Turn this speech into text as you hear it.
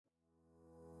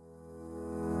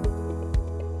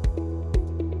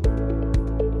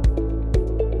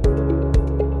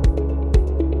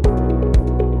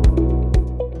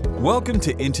Welcome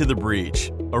to Into the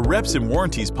Breach, a Reps and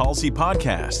Warranties policy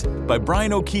podcast by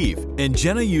Brian O'Keefe and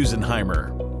Jenna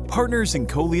Usenheimer, partners and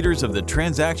co-leaders of the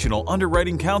Transactional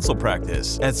Underwriting Counsel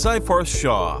practice at Seyfarth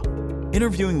Shaw,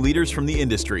 interviewing leaders from the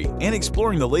industry and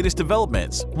exploring the latest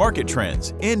developments, market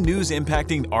trends, and news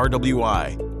impacting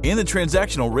RWI and the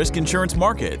transactional risk insurance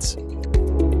markets.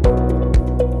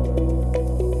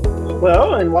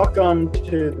 Hello, and welcome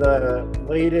to the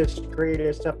latest,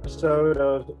 greatest episode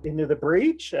of Into the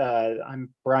Breach. I'm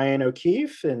Brian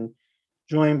O'Keefe and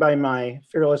joined by my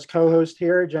fearless co-host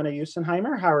here, Jenna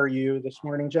Usenheimer. How are you this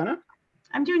morning, Jenna?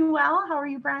 I'm doing well. How are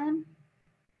you, Brian?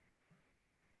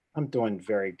 I'm doing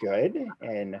very good.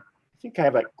 And I think I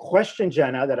have a question,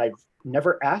 Jenna, that I've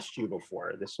never asked you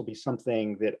before. This will be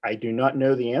something that I do not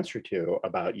know the answer to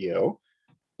about you,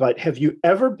 but have you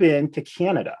ever been to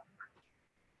Canada?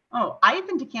 Oh, I've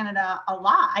been to Canada a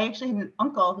lot. I actually had an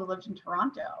uncle who lived in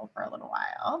Toronto for a little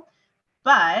while.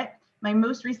 But my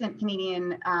most recent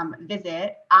Canadian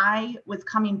visit, I was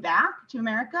coming back to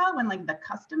America when the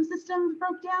customs system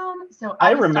broke down. So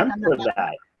I remember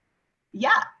that.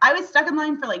 Yeah, I was stuck in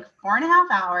line for 4.5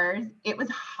 hours. It was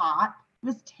hot. It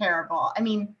was terrible. I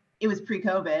mean, it was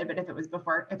pre-COVID, but if it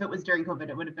was during COVID,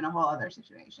 it would have been a whole other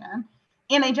situation.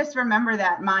 And I just remember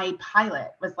that my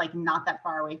pilot was not that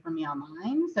far away from me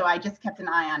online. So I just kept an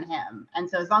eye on him. And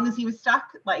so as long as he was stuck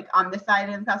on this side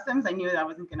of customs, I knew that I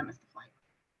wasn't going to miss the flight.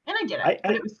 And I didn't,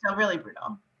 but it was still really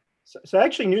brutal. So I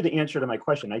actually knew the answer to my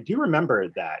question. I do remember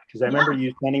that because I remember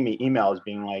you sending me emails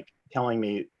being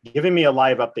giving me a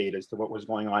live update as to what was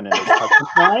going on in the customs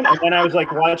line. And then I was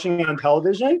watching on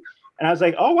television and I was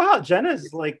like, oh, wow, Jenna's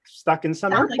stuck in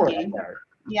some airport out there.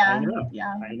 Yeah.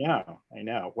 I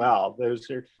know. Wow.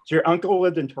 So your uncle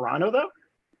lived in Toronto though?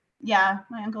 Yeah,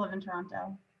 my uncle lived in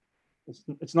Toronto.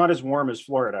 It's not as warm as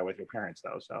Florida with your parents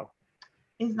though, so.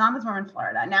 It's not as warm in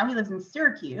Florida. Now he lives in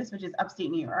Syracuse, which is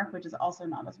upstate New York, which is also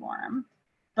not as warm.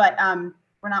 But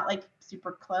we're not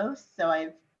super close. So I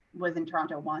was in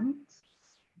Toronto once,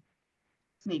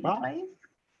 maybe twice.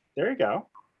 There you go.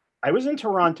 I was in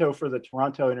Toronto for the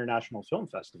Toronto International Film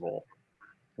Festival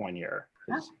one year.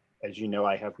 As you know,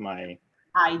 I have my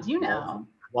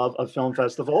love of film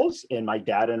festivals, and my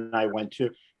dad and I went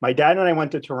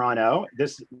to Toronto.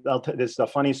 This is a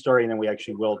funny story, and then we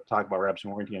actually will talk about reps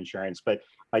and warranty insurance. But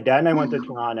my dad and I went to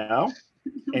Toronto,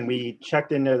 and we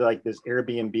checked into this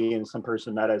Airbnb, and some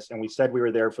person met us, and we said we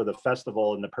were there for the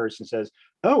festival, and the person says,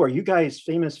 "Oh, are you guys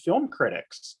famous film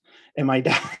critics?" And my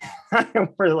dad and I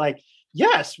were like,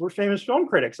 yes, we're famous film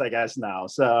critics, I guess now.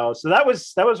 So that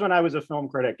was when I was a film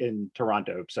critic in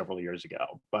Toronto several years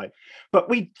ago. But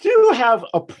we do have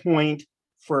a point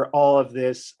for all of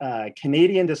this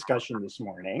Canadian discussion this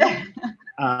morning,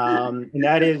 and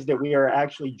that is that we are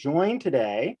actually joined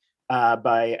today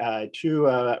by two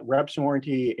reps and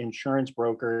warranty insurance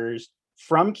brokers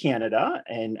from Canada,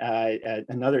 and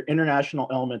another international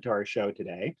element to our show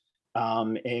today.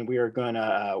 And we are going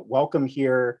to welcome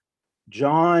here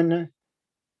John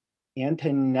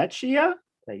Antonecchia.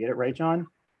 Did I get it right, John?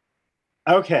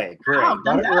 Okay, great.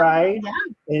 Got it right.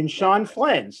 Yeah. And Sean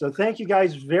Flynn. So thank you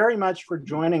guys very much for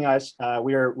joining us.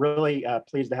 We are really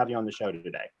pleased to have you on the show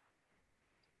today.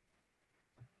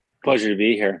 Pleasure to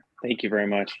be here. Thank you very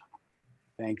much.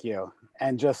 Thank you.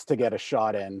 And just to get a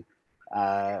shot in,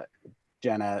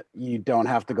 Jenna, you don't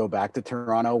have to go back to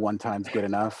Toronto. One time's good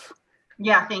enough.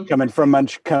 Yeah, thank you. Coming from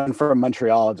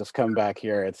Montreal, just come back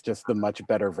here. It's just the much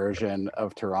better version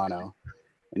of Toronto,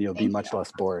 and you'll be much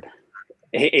less bored.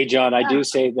 Hey, John, I do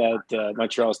say that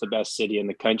Montreal is the best city in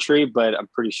the country, but I'm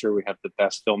pretty sure we have the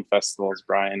best film festivals,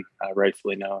 Brian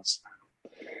rightfully knows.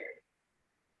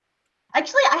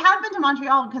 Actually, I have been to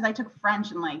Montreal because I took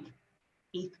French in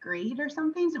 8th grade or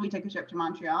something. So we took a trip to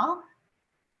Montreal.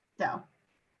 So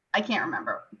I can't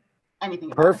remember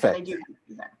anything about Perfect. it. I do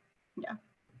know there. Yeah.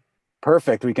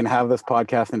 Perfect. We can have this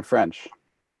podcast in French.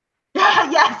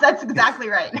 Yes, that's exactly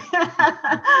right.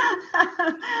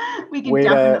 We can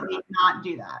definitely not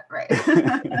do that, right?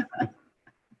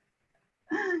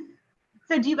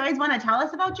 So do you guys want to tell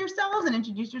us about yourselves and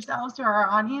introduce yourselves to our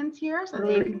audience here so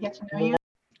they can get to know you?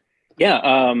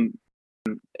 Yeah,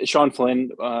 Sean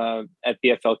Flynn at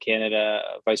BFL Canada,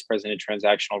 Vice President of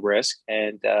Transactional Risk.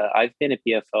 And I've been at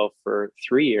BFL for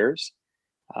 3 years.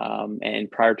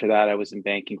 And prior to that, I was in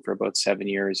banking for about 7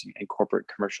 years in corporate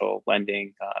commercial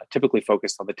lending, typically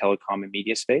focused on the telecom and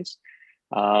media space.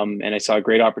 And I saw a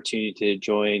great opportunity to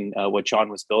join what John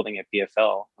was building at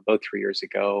BFL about 3 years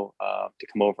ago to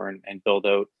come over and build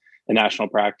out a national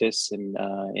practice in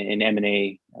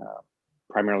M&A,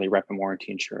 primarily rep and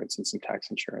warranty insurance and some tax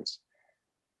insurance.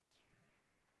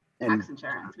 tax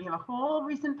insurance. We have a whole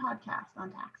recent podcast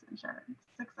on tax insurance.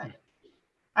 It's exciting.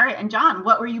 All right, and John,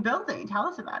 what were you building? Tell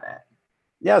us about it.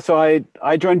 Yeah, so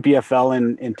I joined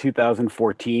BFL in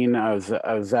 2014. I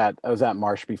was at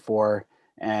Marsh before,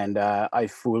 and I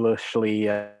foolishly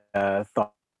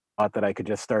thought that I could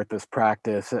just start this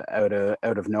practice out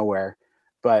of nowhere.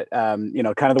 But kind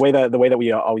of the way that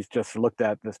we always just looked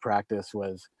at this practice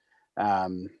was,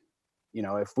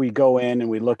 if we go in and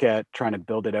we look at trying to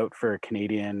build it out for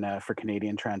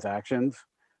Canadian transactions.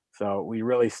 So we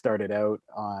really started out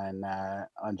on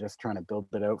just trying to build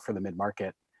it out for the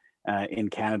mid-market in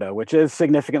Canada, which is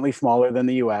significantly smaller than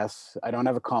the US. I don't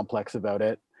have a complex about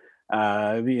it,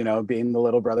 being the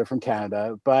little brother from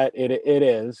Canada, but it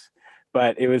is.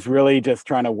 But it was really just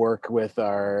trying to work with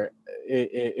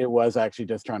it was actually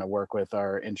just trying to work with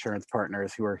our insurance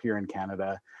partners who are here in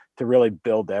Canada to really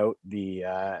build out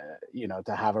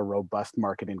to have a robust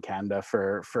market in Canada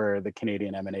for the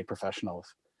Canadian M&A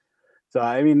professionals. So,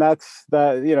 I mean,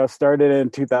 started in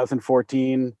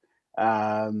 2014.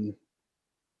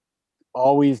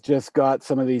 Always just got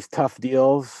some of these tough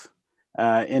deals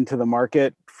into the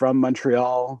market from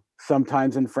Montreal,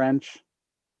 sometimes in French,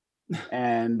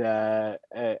 and then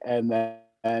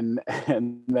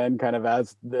kind of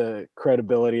as the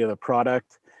credibility of the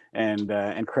product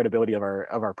and credibility of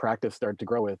our practice started to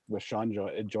grow with Sean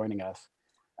joining us,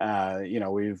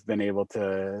 we've been able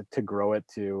to grow it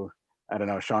to, I don't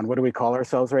know, Sean, what do we call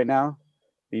ourselves right now?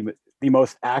 The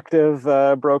most active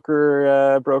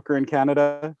broker in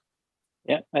Canada.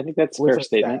 Yeah, I think that's a fair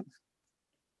statement.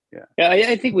 Yeah,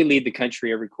 I think we lead the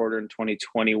country every quarter in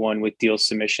 2021 with deal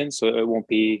submissions. So it won't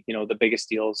be, the biggest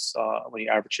deals when you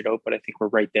average it out, but I think we're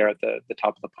right there at the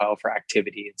top of the pile for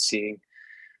activity and seeing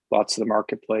lots of the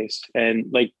marketplace. And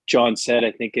like John said,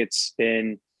 I think it's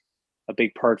been a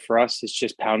big part for us is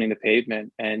just pounding the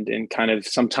pavement and kind of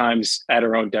sometimes at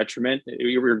our own detriment.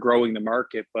 We're growing the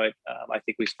market, but I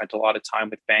think we spent a lot of time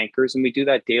with bankers, and we do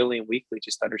that daily and weekly,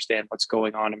 just to understand what's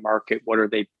going on in market. What are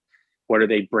they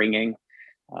bringing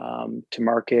to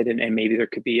market? And maybe there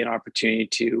could be an opportunity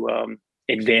to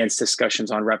advance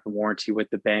discussions on rep and warranty with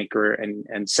the banker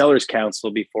and seller's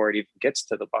counsel before it even gets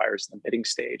to the buyers in the bidding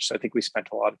stage. So I think we spent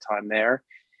a lot of time there,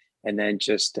 and then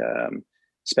just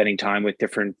spending time with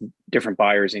different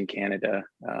buyers in Canada.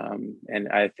 And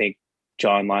I think,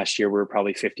 John, last year we were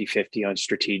probably 50-50 on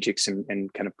strategics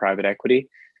and kind of private equity.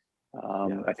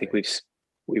 I think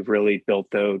we've really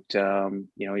built out,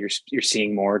 you're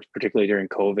seeing more, particularly during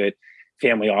COVID,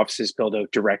 family offices build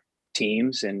out direct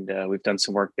teams, and we've done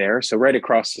some work there. So right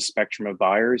across the spectrum of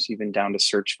buyers, even down to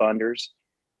search funders,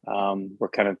 we're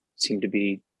kind of seem to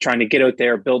be trying to get out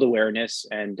there, build awareness,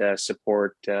 and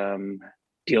support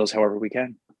deals however we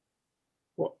can.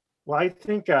 Well, I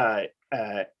think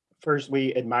first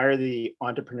we admire the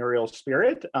entrepreneurial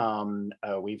spirit.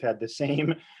 We've had the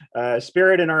same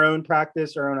spirit in our own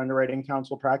practice, our own underwriting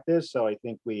counsel practice. So I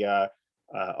think we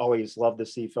always love to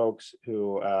see folks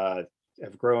who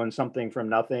have grown something from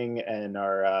nothing and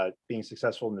are being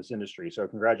successful in this industry. So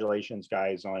congratulations,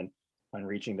 guys, on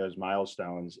reaching those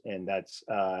milestones. And that's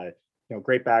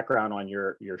great background on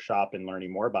your shop and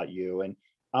learning more about you. And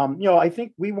I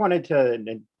think we wanted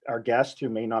to, our guests who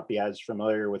may not be as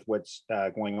familiar with what's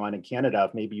going on in Canada,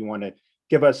 if maybe you want to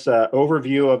give us an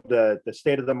overview of the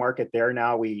state of the market there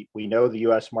now. We know the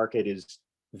U.S. market is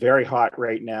very hot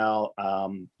right now,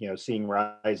 seeing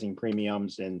rising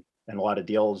premiums and a lot of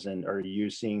deals. And are you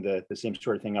seeing the same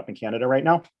sort of thing up in Canada right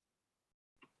now?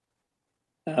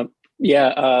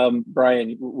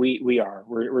 Brian, we are.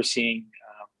 We're seeing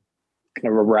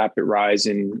kind of a rapid rise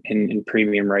in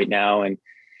premium right now, and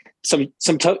some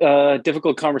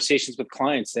difficult conversations with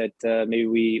clients that maybe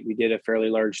we did a fairly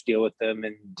large deal with them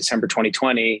in December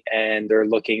 2020, and they're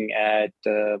looking at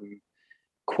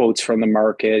quotes from the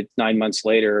market 9 months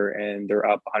later, and they're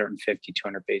up 150,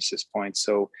 200 basis points.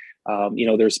 So,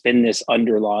 there's been this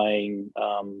underlying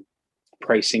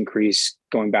price increase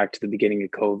going back to the beginning of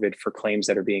COVID for claims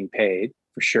that are being paid,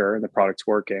 for sure, and the product's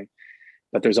working.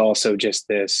 But there's also just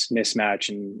this mismatch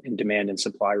in demand and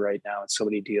supply right now, and so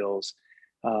many deals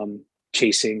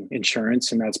chasing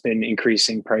insurance, and that's been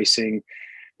increasing pricing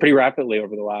pretty rapidly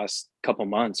over the last couple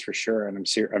months, for sure. And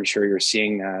I'm sure you're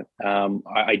seeing that.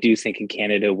 I do think in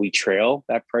Canada we trail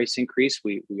that price increase.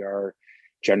 We are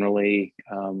generally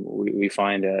we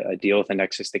find a deal with a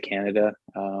nexus to Canada.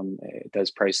 It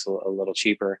does price a little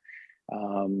cheaper.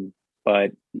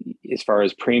 But as far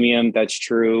as premium, that's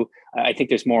true. I think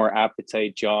there's more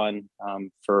appetite, John,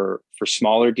 for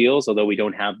smaller deals, although we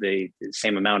don't have the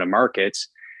same amount of markets.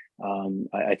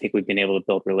 I think we've been able to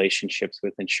build relationships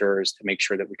with insurers to make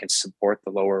sure that we can support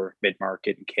the lower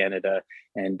mid-market in Canada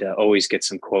and always get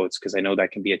some quotes, because I know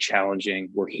that can be a challenging,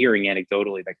 we're hearing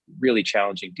anecdotally, like really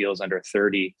challenging deals under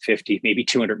 30, 50, maybe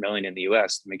 200 million in the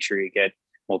US to make sure you get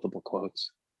multiple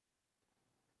quotes.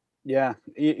 Yeah,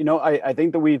 I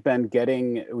think that we've been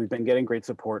getting great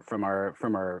support from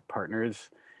our partners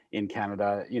in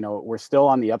Canada. We're still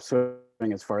on the upswing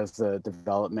as far as the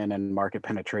development and market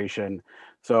penetration.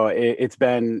 So it's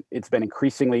been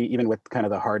increasingly, even with kind of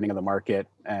the hardening of the market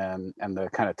and the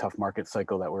kind of tough market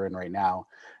cycle that we're in right now.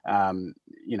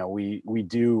 We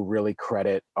do really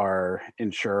credit our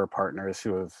insurer partners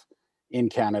who have in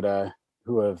Canada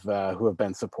who have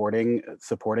been supporting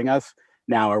us.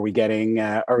 Now, are we getting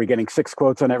 6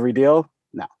 quotes on every deal?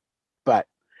 No, but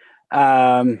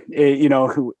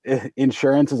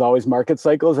insurance is always market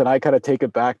cycles, and I kind of take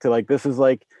it back to like this is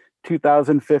like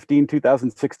 2015,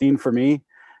 2016 for me,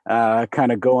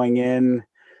 kind of going in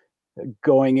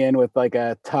with like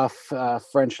a tough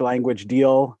French language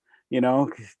deal,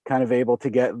 kind of able to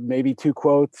get maybe two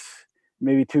quotes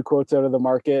out of the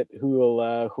market who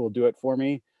will do it for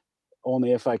me,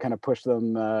 only if I kind of push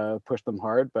them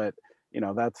hard, but.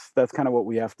 That's kind of what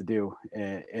we have to do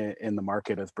in the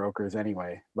market as brokers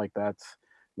anyway. Like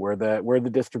we're the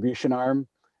distribution arm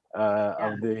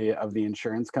of the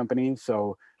insurance company.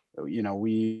 So,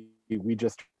 we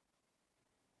just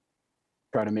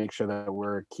try to make sure that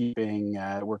we're keeping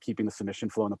the submission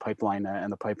flow in the pipeline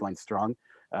and the pipeline strong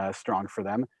for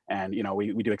them. And,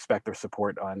 we do expect their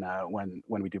support on when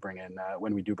we do bring in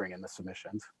the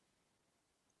submissions.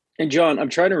 And John, I'm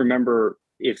trying to remember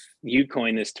if you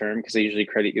coined this term, because I usually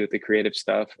credit you with the creative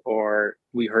stuff, or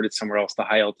we heard it somewhere else, the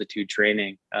high altitude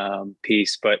training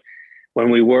piece. But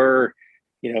when we were,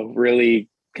 really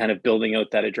kind of building out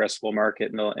that addressable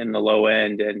market in the low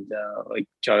end, and like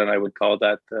John and I would call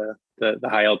that the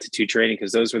high altitude training,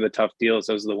 because those were the tough deals.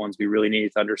 Those are the ones we really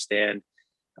needed to understand.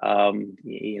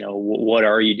 What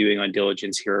are you doing on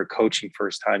diligence here, coaching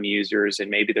first time users, and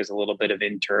maybe there's a little bit of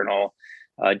internal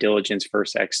diligence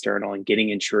versus external, and getting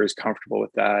insurers comfortable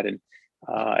with that. And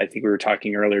I think we were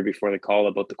talking earlier before the call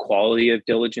about the quality of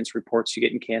diligence reports you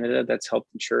get in Canada. That's helped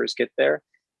insurers get there.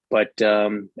 But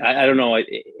I don't know,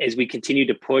 as we continue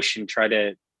to push and try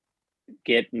to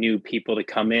get new people to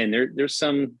come in, there's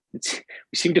we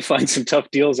seem to find some tough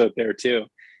deals out there too,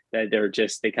 that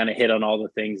they kind of hit on all the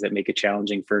things that make it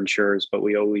challenging for insurers, but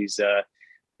we always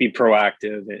be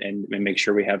proactive and make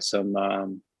sure we have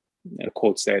some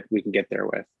quotes that we can get there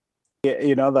with.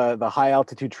 The high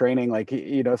altitude training, like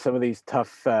some of these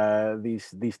tough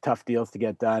deals to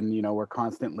get done, we're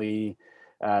constantly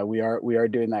we are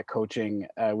doing that coaching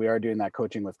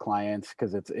with clients,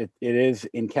 because it is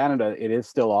in Canada, it is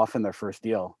still often their first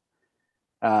deal.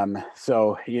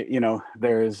 So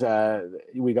there's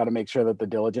we got to make sure that the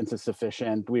diligence is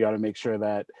sufficient. We got to make sure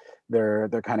that they're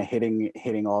kind of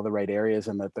hitting all the right areas,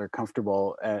 and that they're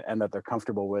comfortable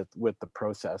with the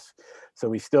process. So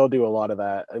we still do a lot of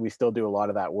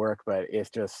that work, but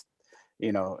it's just,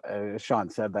 as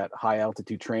Sean said, that high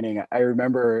altitude training. I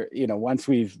remember, once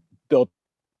we've built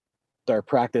our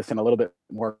practice and a little bit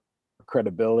more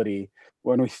credibility,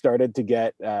 when we started to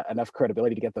get enough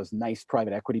credibility to get those nice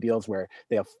private equity deals where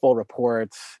they have full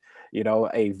reports,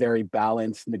 a very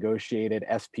balanced negotiated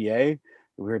SPA,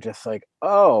 we were just like,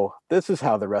 oh, this is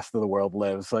how the rest of the world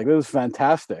lives. Like, this is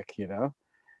fantastic,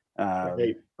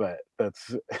 Right. But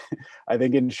that's, I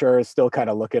think insurers still kind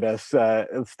of look at us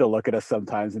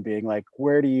sometimes and being like,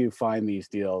 where do you find these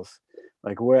deals?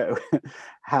 Like,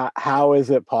 how is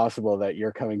it possible that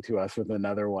you're coming to us with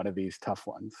another one of these tough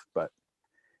ones? But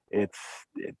it's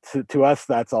to us,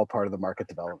 that's all part of the market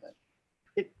development.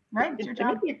 Right, it's your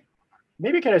job.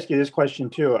 Maybe I could ask you this question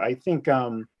too. I think,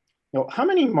 how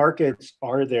many markets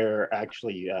are there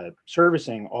actually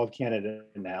servicing all of Canada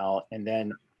now? And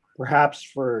then perhaps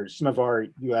for some of our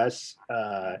US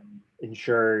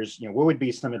insurers, what would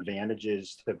be some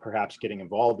advantages to perhaps getting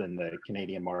involved in the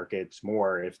Canadian markets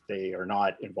more if they are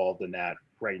not involved in that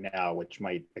right now, which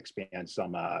might expand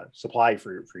some supply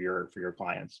for your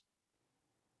clients?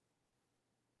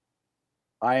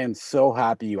 I am so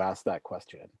happy you asked that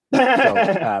question.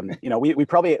 So, we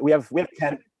have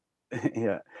 10.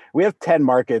 Yeah, we have 10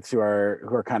 markets who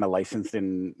are kind of licensed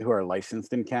in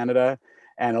Canada,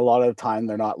 and a lot of the time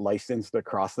they're not licensed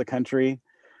across the country.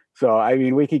 So I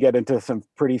mean, we could get into some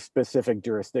pretty specific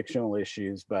jurisdictional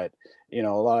issues, but a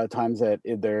lot of times that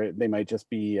they might just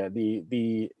be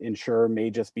the insurer may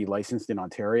just be licensed in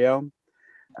Ontario.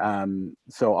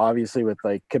 So obviously with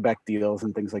like Quebec deals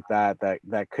and things like that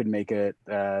could make it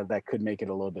a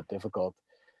little bit difficult.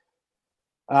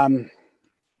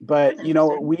 But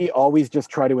we always just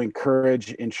try to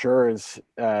encourage insurers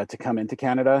to come into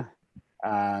Canada.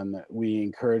 We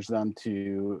encourage them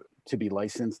to be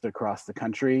licensed across the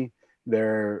country.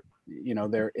 There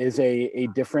is a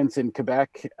difference in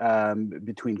Quebec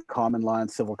between common law and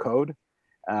civil code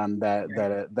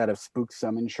that have spooked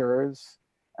some insurers.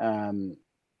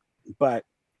 But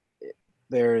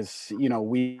there's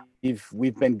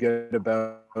we've been good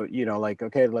about like,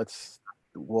 okay,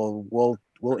 we'll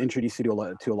introduce you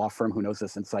to a law firm who knows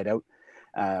this inside out,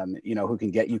 who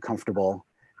can get you comfortable,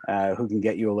 who can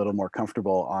get you a little more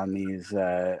comfortable on these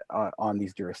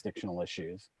jurisdictional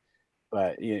issues.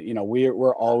 But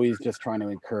we're always just trying to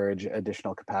encourage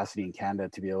additional capacity in Canada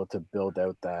to be able to build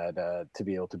out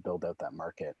that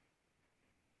market.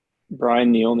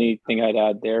 Brian, the only thing I'd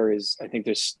add there is I think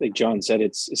there's, like John said,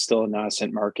 it's still a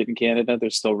nascent market in Canada.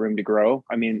 There's still room to grow.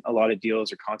 I mean, a lot of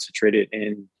deals are concentrated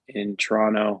in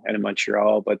Toronto and in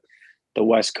Montreal, but the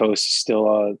West Coast is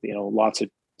still, lots of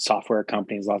software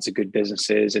companies, lots of good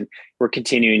businesses, and we're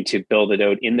continuing to build it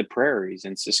out in the prairies,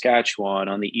 in Saskatchewan,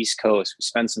 on the East Coast. We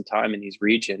spend some time in these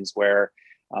regions where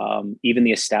even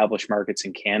the established markets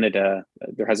in Canada,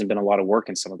 there hasn't been a lot of work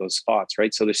in some of those spots,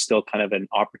 right? So there's still kind of an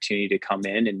opportunity to come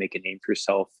in and make a name for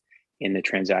yourself in the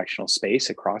transactional space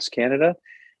across Canada.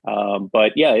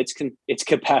 But yeah, it's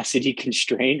capacity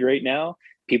constrained right now.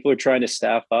 People are trying to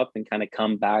staff up and kind of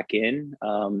come back in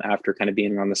after kind of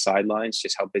being on the sidelines,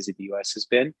 just how busy the US has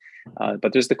been.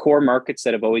 But there's the core markets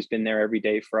that have always been there every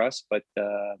day for us. But,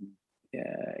 I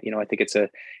think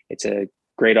it's a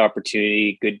great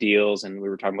opportunity, good deals. And we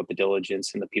were talking about the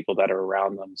diligence and the people that are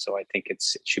around them. So I think it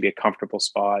should be a comfortable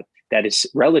spot that is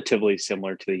relatively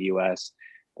similar to the US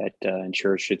that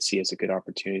insurers should see as a good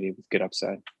opportunity with good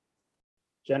upside.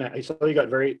 Jenna, I saw you got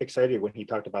very excited when he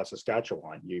talked about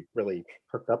Saskatchewan. You really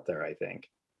perked up there, I think.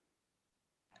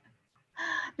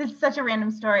 This is such a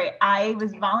random story. I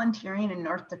was volunteering in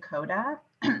North Dakota,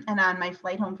 and on my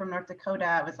flight home from North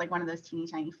Dakota, it was like one of those teeny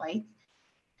tiny flights.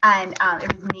 And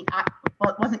it was me.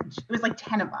 It was like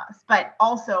 10 of us, but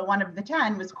also one of the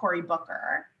 10 was Cory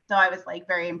Booker. So I was like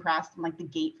very impressed. And like the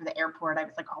gate for the airport, I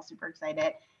was like all super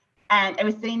excited. And I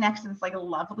was sitting next to this like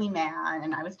lovely man,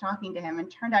 and I was talking to him, and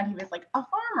turned out he was like a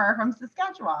farmer from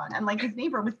Saskatchewan, and like his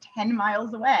neighbor was 10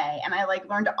 miles away. And I like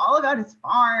learned all about his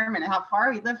farm and how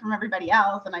far he lived from everybody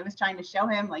else. And I was trying to show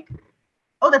him like,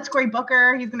 oh, that's Cory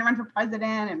Booker. He's gonna run for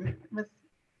president. And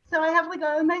so I have like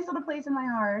a nice little place in my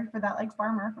heart for that like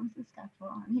farmer from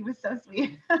Saskatchewan. He was so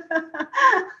sweet.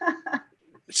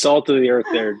 Salt of the earth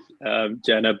there,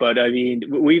 Jenna. But I mean,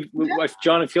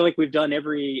 John, I feel like we've done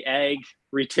every ag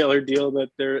retailer deal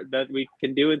that we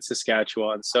can do in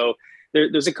Saskatchewan. So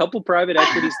there's a couple private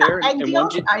equities there. I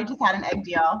just had an egg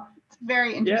deal. It's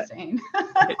very interesting.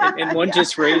 Yeah. and one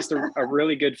just raised a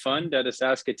really good fund out of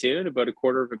Saskatoon, about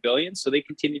 $250 million. So they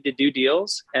continue to do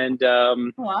deals, and wow.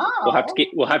 we'll have to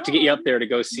get you up there to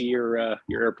go see your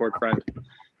airport friend.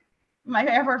 My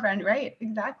airport friend, right?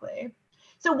 Exactly.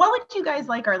 So what would you guys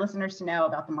like our listeners to know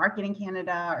about the market in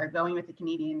Canada, or going with the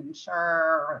Canadian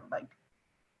insurer, or like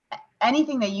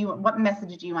anything what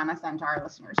message do you want to send to our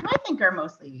listeners, who I think are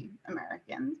mostly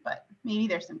Americans, but maybe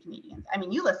there's some Canadians. I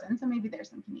mean, you listen, so maybe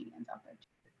there's some Canadians out there too.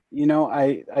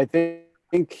 I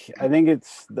think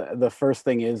it's the first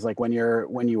thing is like when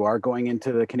you are going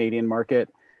into the Canadian market,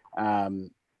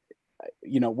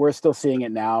 we're still seeing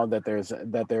it now that there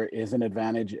is an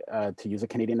advantage to use a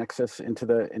Canadian nexus into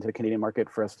the Canadian market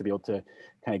for us to be able to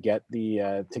kind of get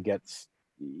the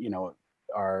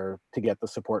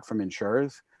support from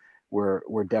insurers.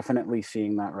 We're definitely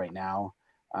seeing that right now.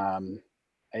 I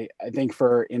think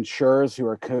for insurers who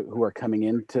are coming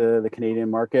into the Canadian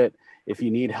market, if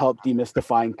you need help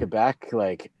demystifying Quebec,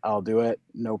 like I'll do it,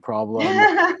 no problem.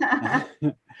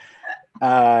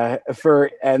 I'll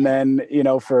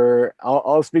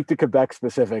speak to Quebec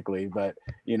specifically, but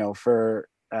for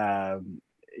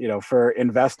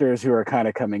investors who are kind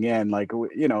of coming in,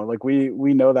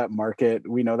 we know that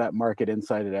market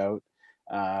inside and out.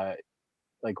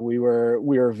 We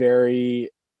were very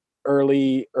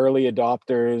early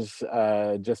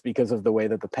adopters, just because of the way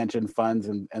that the pension funds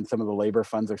and some of the labor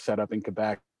funds are set up in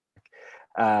Quebec.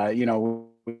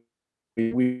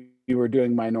 We were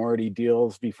doing minority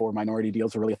deals before minority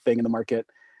deals were really a thing in the market.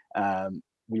 And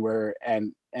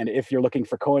if you're looking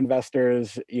for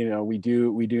co-investors, we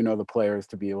do know the players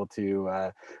to be able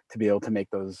to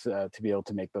make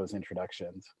those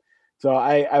introductions. So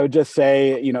I would just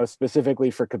say, specifically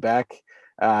for Quebec,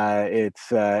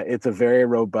 it's a very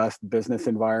robust business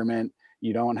environment.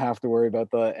 You don't have to worry about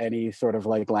any sort of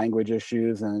like language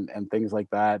issues and things like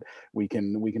that. We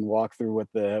can walk through what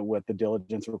the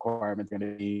diligence requirements are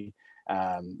going to be.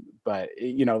 But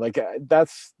like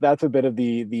that's a bit of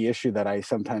the issue that I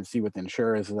sometimes see with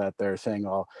insurers, is that they're saying,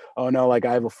 oh no, like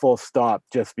I have a full stop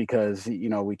just because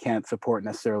we can't support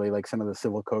necessarily like some of the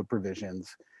civil code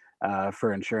provisions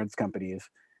for insurance companies.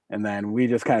 And then we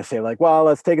just kind of say like, well,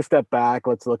 let's take a step back.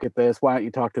 Let's look at this. Why don't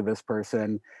you talk to this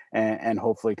person and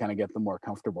hopefully kind of get them more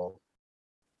comfortable.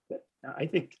 I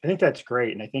think that's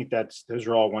great. And I think those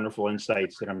are all wonderful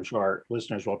insights that I'm sure our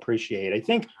listeners will appreciate. I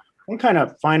think one kind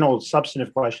of final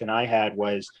substantive question I had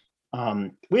was,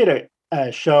 we had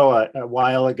a show a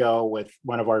while ago with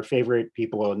one of our favorite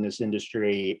people in this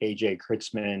industry, AJ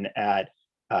Kritzman at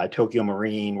Tokyo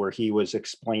Marine, where he was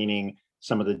explaining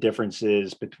some of the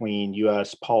differences between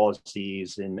U.S.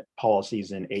 policies and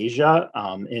policies in Asia.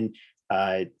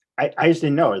 I just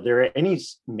didn't know, are there any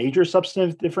major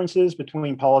substantive differences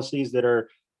between policies that are,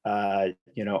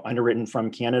 underwritten from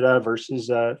Canada versus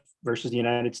the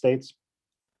United States?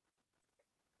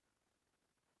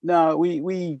 No,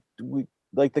 we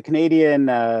like the Canadian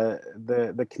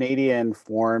the Canadian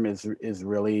form is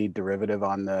really derivative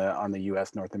on the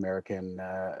U.S. North American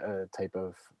type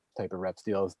of reps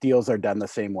deals. Deals are done the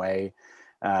same way.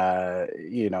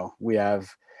 We have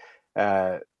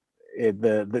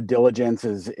the diligence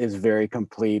is very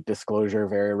complete, disclosure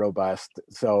very robust.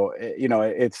 So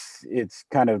it's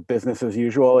kind of business as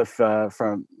usual if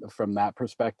from that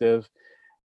perspective.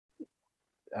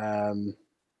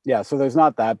 So there's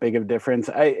not that big of a difference.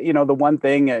 The one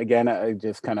thing, again, I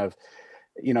just kind of,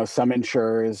 some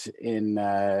insurers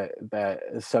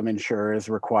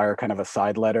require kind of a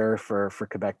side letter for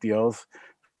Quebec deals.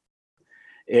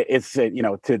 It's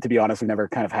to be honest, we've never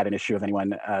kind of had an issue of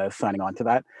anyone signing on to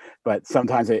that, but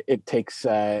sometimes it takes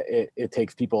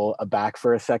people aback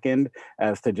for a second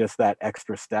as to just that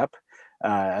extra step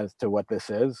as to what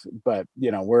this is. But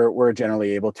we're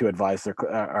generally able to advise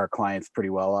our clients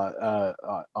pretty well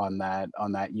on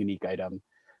that unique item.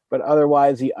 But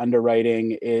otherwise, the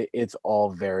underwriting, it's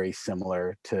all very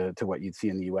similar to what you'd see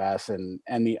in the US,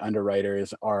 and the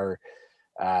underwriters are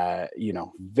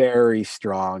very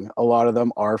strong. A lot of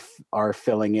them are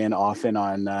filling in often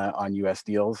on US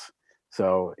deals.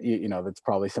 So that's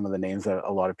probably some of the names that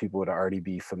a lot of people would already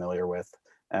be familiar with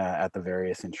at the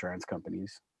various insurance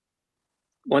companies.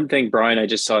 One thing, Brian, I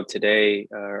just saw today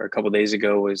or a couple of days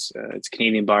ago was it's a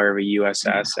Canadian buyer of a U.S.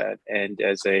 asset, and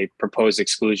as a proposed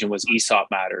exclusion was ESOP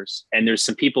matters. And there's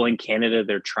some people in Canada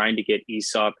that are trying to get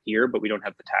ESOP here, but we don't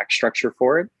have the tax structure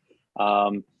for it.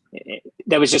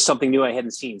 That was just something new I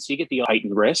hadn't seen. So you get the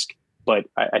heightened risk, but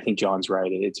I think John's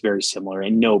right. It's very similar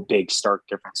and no big stark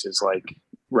differences like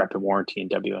rep and warranty and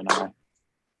W&I.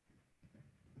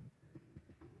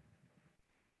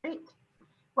 Great.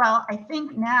 Well, I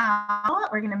think now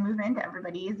we're going to move into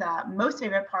everybody's most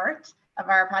favorite part of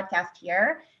our podcast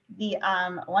here, the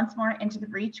once more into the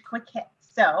breach quick hit.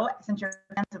 So since you're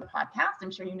fans of the podcast,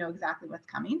 I'm sure you know exactly what's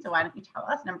coming. So why don't you tell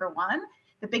us, number one,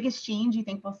 the biggest change you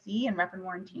think we'll see in rep and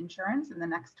warranty insurance in the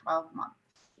next 12 months?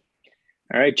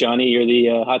 All right, Johnny, you're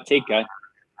the hot take guy.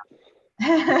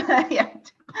 Yeah.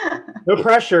 No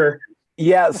pressure.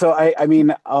 Yeah, so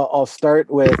I'll start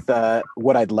with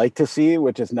what I'd like to see,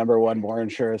 which is number one, more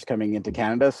insurers coming into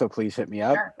Canada. So please hit me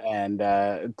up, sure. And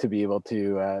to be able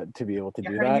to do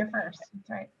that. You're first. That's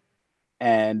right.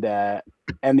 And the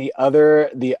other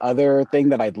thing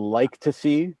that I'd like to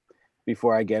see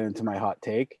before I get into my hot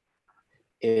take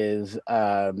is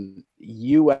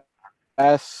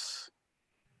U.S.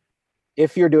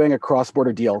 if you're doing a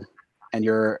cross-border deal and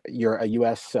you're a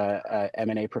U.S.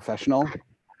 M&A professional,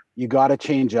 you got to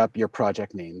change up your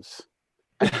project names.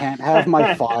 I can't have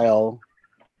my file.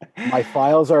 My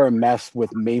files are a mess with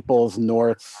Maples,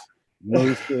 Norths,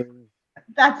 Mooses.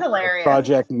 That's hilarious.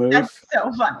 Project Moose. That's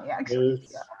so funny, actually.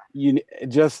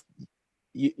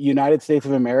 United States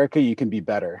of America, you can be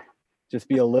better. Just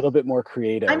be a little bit more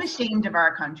creative. I'm ashamed of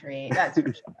our country. That's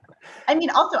for sure. I mean,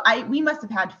 also, we must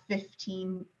have had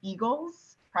 15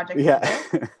 Eagles. Project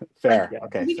Eagles. Fair. Like,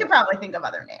 okay. We could probably think of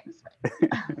other names.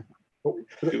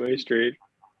 Two-way street.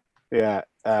 Yeah.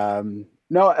 No.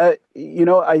 I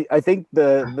think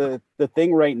the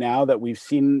thing right now that we've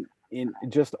seen in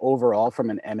just overall from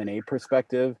an M&A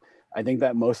perspective, I think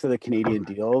that most of the Canadian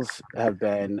deals have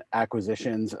been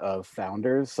acquisitions of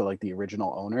founders, so like the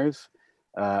original owners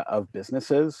of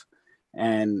businesses.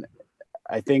 And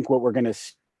I think what we're going to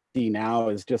see now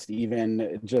is just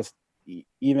even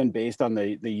based on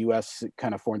the U.S.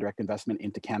 kind of foreign direct investment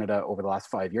into Canada over the last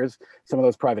 5 years, some of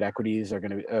those private equity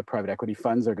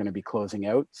funds are going to be closing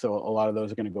out. So a lot of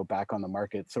those are going to go back on the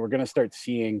market. So we're going to start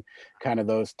seeing kind of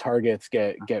those targets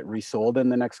get resold in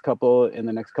the next couple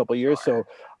of years. So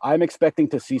I'm expecting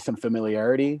to see some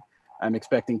familiarity I'm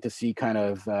expecting to see kind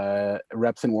of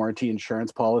reps and warranty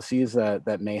insurance policies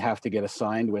that may have to get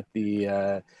assigned with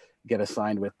the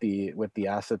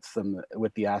assets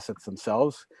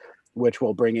themselves, which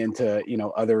will bring into,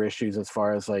 other issues as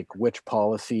far as like which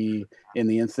policy, in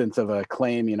the instance of a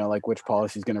claim, like which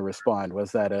policy is going to respond.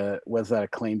 Was that a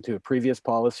claim to a previous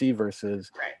policy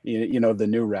versus, the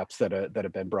new reps that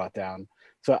have been brought down.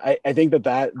 So I think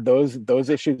that those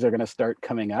issues are going to start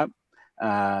coming up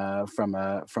from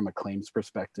a claims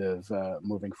perspective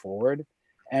moving forward.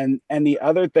 And the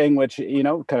other thing, which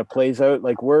kind of plays out,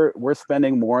 like we're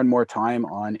spending more and more time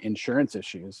on insurance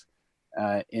issues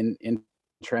in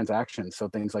transactions. So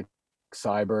things like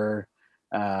cyber,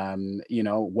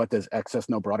 what does excess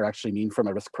no broader actually mean from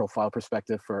a risk profile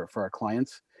perspective for our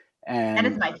clients? And that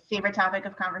is my favorite topic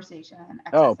of conversation.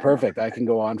 Oh, perfect. I can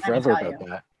go on forever about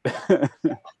that.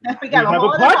 We got a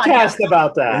podcast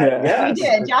about that. Yeah. Yes. We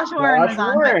did. Josh Warren was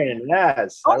on. Warren,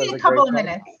 yes. Only a couple of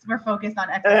minutes. We're focused on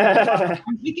excess.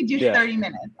 We could do 30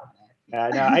 minutes on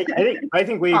it. No, I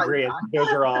think we agree. I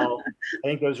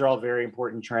think those are all very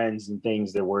important trends and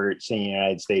things that we're seeing in the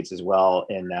United States as well.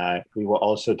 And we will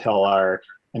also tell our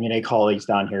M&A colleagues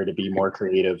down here to be more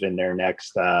creative in their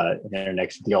next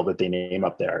deal that they name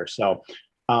up there. So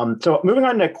moving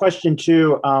on to question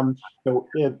 2,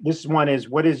 this one is,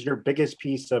 what is your biggest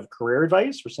piece of career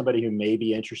advice for somebody who may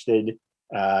be interested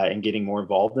in getting more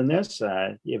involved in this?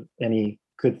 You have any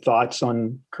good thoughts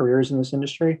on careers in this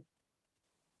industry?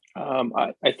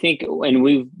 I think, and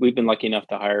we've been lucky enough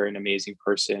to hire an amazing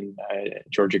person,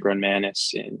 Georgia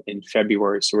Grunmanis, in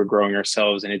February. So we're growing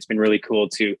ourselves, and it's been really cool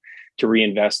to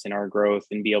reinvest in our growth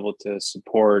and be able to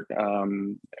support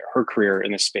her career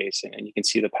in this space. And you can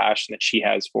see the passion that she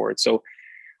has for it. So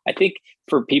I think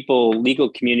for people, legal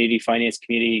community, finance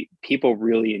community, people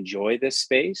really enjoy this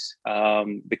space.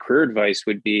 The career advice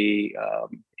would be,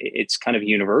 it's kind of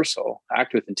universal.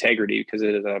 Act with integrity, because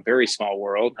it is a very small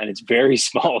world, and it's very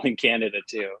small in Canada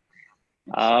too.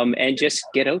 And just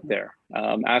get out there,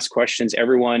 ask questions.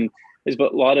 There's a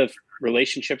lot of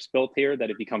relationships built here that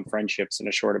have become friendships in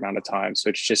a short amount of time. So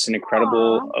it's just an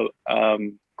incredible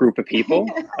group of people,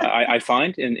 I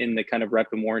find, in the kind of rep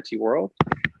and warranty world.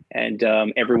 And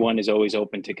everyone is always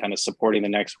open to kind of supporting the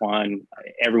next one.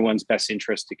 Everyone's best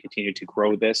interest to continue to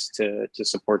grow this, to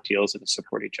support deals and to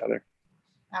support each other.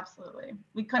 Absolutely.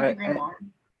 We couldn't agree more.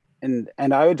 And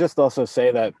I would just also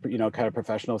say that, kind of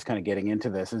professionals kind of getting into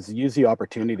this is use the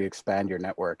opportunity to expand your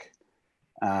network.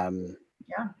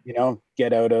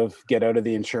 Get out of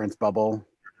the insurance bubble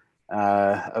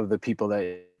of the people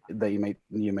that you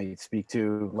might speak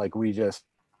to. Like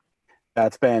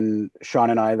that's been Sean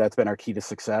and I, that's been our key to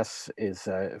success, is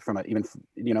from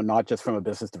not just from a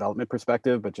business development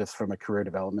perspective, but just from a career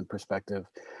development perspective.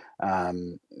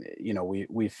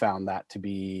 We found that to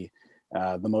be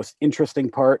the most interesting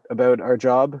part about our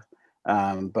job.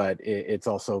 But it's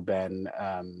also been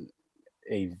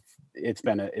it's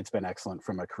been excellent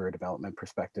from a career development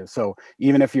perspective. So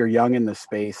even if you're young in the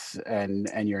space and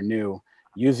you're new,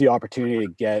 use the opportunity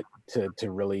to get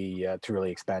to really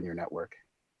expand your network.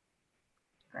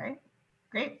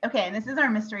 Great. Okay, and this is our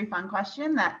mystery fun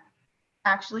question that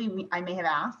actually I may have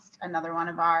asked another one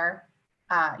of our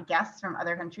guests from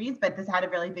other countries, but this had a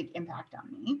really big impact on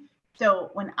me. So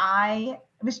when I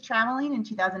was traveling in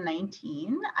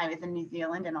 2019, I was in New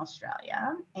Zealand and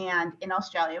Australia. And in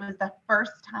Australia, it was the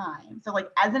first time. So like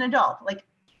as an adult, like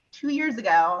 2 years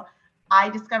ago, I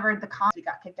discovered we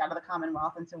got kicked out of the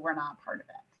Commonwealth. And so we're not part of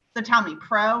it. So tell me,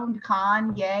 pro,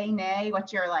 con, yay, nay,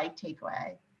 what's your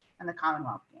takeaway on the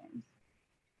Commonwealth Games?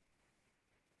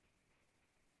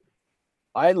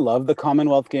 I love the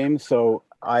Commonwealth Games. So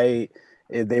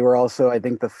they were also, I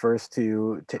think, the first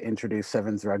to introduce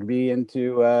sevens rugby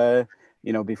into,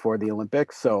 before the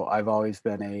Olympics. So I've always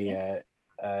been a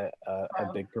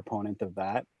big proponent of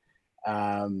that.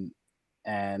 I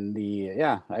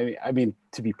mean,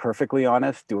 to be perfectly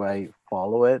honest, do I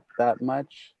follow it that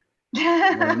much?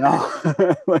 No.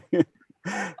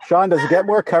 Sean, does it get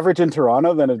more coverage in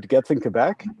Toronto than it gets in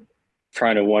Quebec?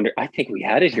 Trying to wonder. I think we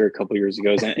had it here a couple of years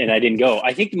ago, and I didn't go.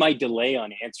 I think my delay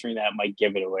on answering that might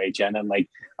give it away, Jenna. Like,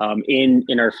 in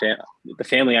our the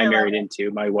family I married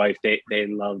into, my wife, they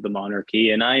love the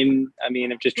monarchy, and I'm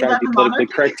just trying to be politically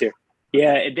correct here.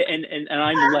 Yeah, and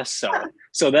I'm less so.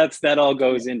 So that all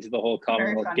goes into the whole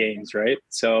Commonwealth Games, right?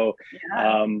 So,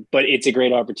 but it's a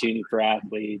great opportunity for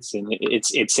athletes, and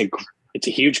it's a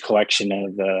huge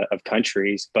collection of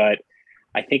countries, but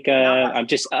I think I'm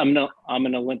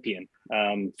an Olympian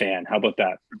fan. How about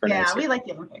that? We like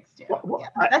the Olympics too.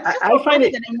 That's just so funny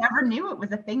that I never knew it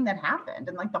was a thing that happened,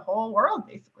 and like the whole world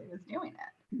basically was doing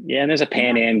it. Yeah, and there's a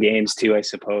Pan Am Games too, I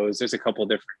suppose. There's a couple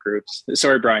different groups.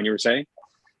 Sorry, Brian, you were saying?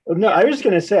 No, I was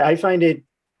going to say, I find it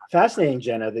fascinating,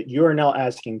 Jenna, that you are now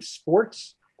asking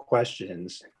sports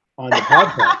questions on the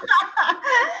podcast.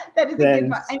 That is a good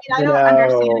one. I mean, I don't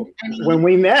understand any. When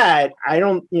we met,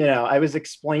 I was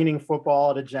explaining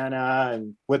football to Jenna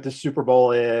and what the Super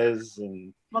Bowl is.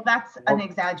 And well, that's an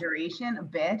exaggeration a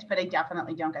bit, but I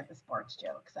definitely don't get the sports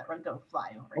jokes that would go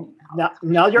fly over email.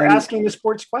 Now you're asking the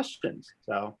sports questions.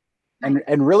 So.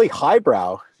 And really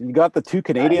highbrow. You got the two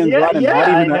Canadians running.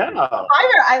 I know.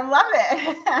 I love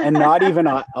it. And not even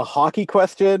a hockey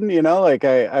question, I just.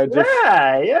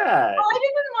 Yeah. Well, I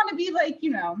didn't want to be like,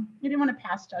 you didn't want to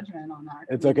pass judgment on that.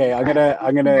 It's okay. I'm gonna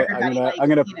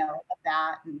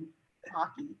that and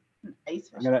hockey, ice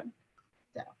fishing.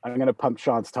 I'm gonna pump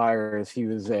Sean's tires. He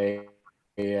was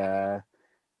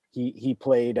he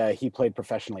played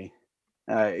professionally.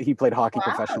 He played hockey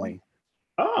professionally.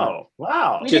 Oh,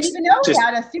 wow. We didn't even know we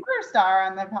had a superstar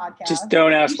on the podcast. Just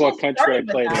don't ask what country I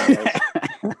played in.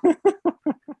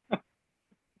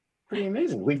 Pretty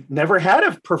amazing. We've never had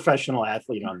a professional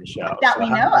athlete on the show. That we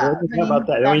know of.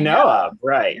 That we know of.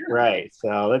 Right.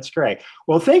 So that's great.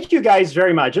 Well, thank you guys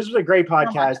very much. This was a great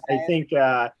podcast. I think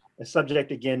a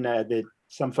subject, again, that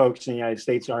some folks in the United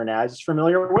States aren't as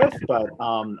familiar with, but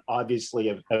obviously,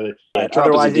 drop us a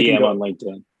DM on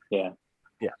LinkedIn. Yeah,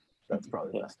 that's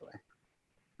probably the best way.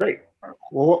 Great.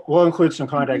 We'll include some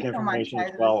contact information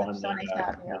as well on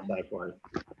the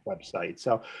website.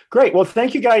 So great. Well,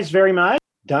 thank you guys very much.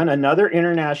 Done another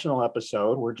international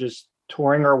episode. We're just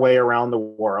touring our way around the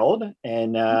world,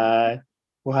 and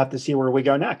we'll have to see where we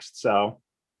go next. So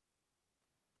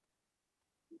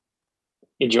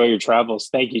enjoy your travels.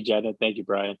 Thank you, Jenna. Thank you,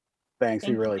 Brian. Thanks.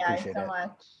 We really appreciate it.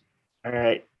 Much. All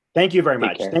right. Thank you very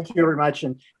much. Thank you very much.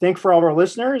 And thank for all of our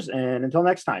listeners. And until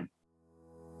next time.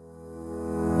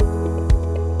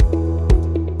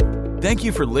 Thank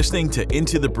you for listening to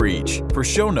Into the Breach. For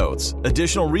show notes,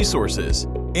 additional resources,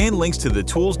 and links to the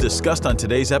tools discussed on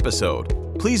today's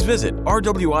episode, please visit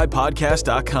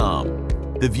rwipodcast.com.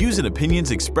 The views and opinions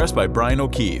expressed by Brian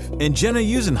O'Keefe and Jenna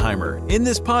Usenheimer in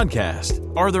this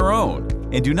podcast are their own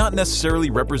and do not necessarily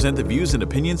represent the views and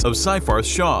opinions of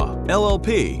Seyfarth Shaw,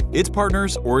 LLP, its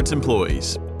partners, or its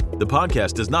employees. The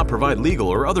podcast does not provide legal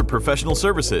or other professional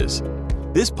services.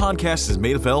 This podcast is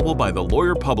made available by the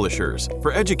Lawyer Publishers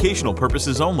for educational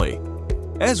purposes only,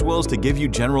 as well as to give you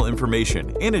general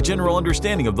information and a general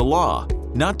understanding of the law,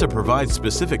 not to provide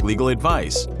specific legal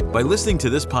advice. By listening to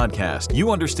this podcast, you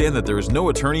understand that there is no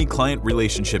attorney-client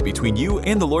relationship between you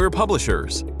and the Lawyer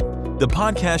Publishers. The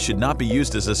podcast should not be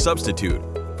used as a substitute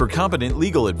for competent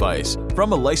legal advice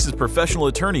from a licensed professional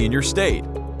attorney in your state,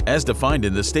 as defined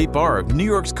in the State Bar of New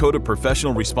York's Code of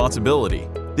Professional Responsibility.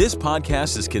 This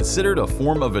podcast is considered a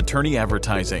form of attorney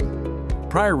advertising.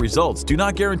 Prior results do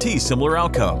not guarantee similar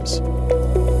outcomes.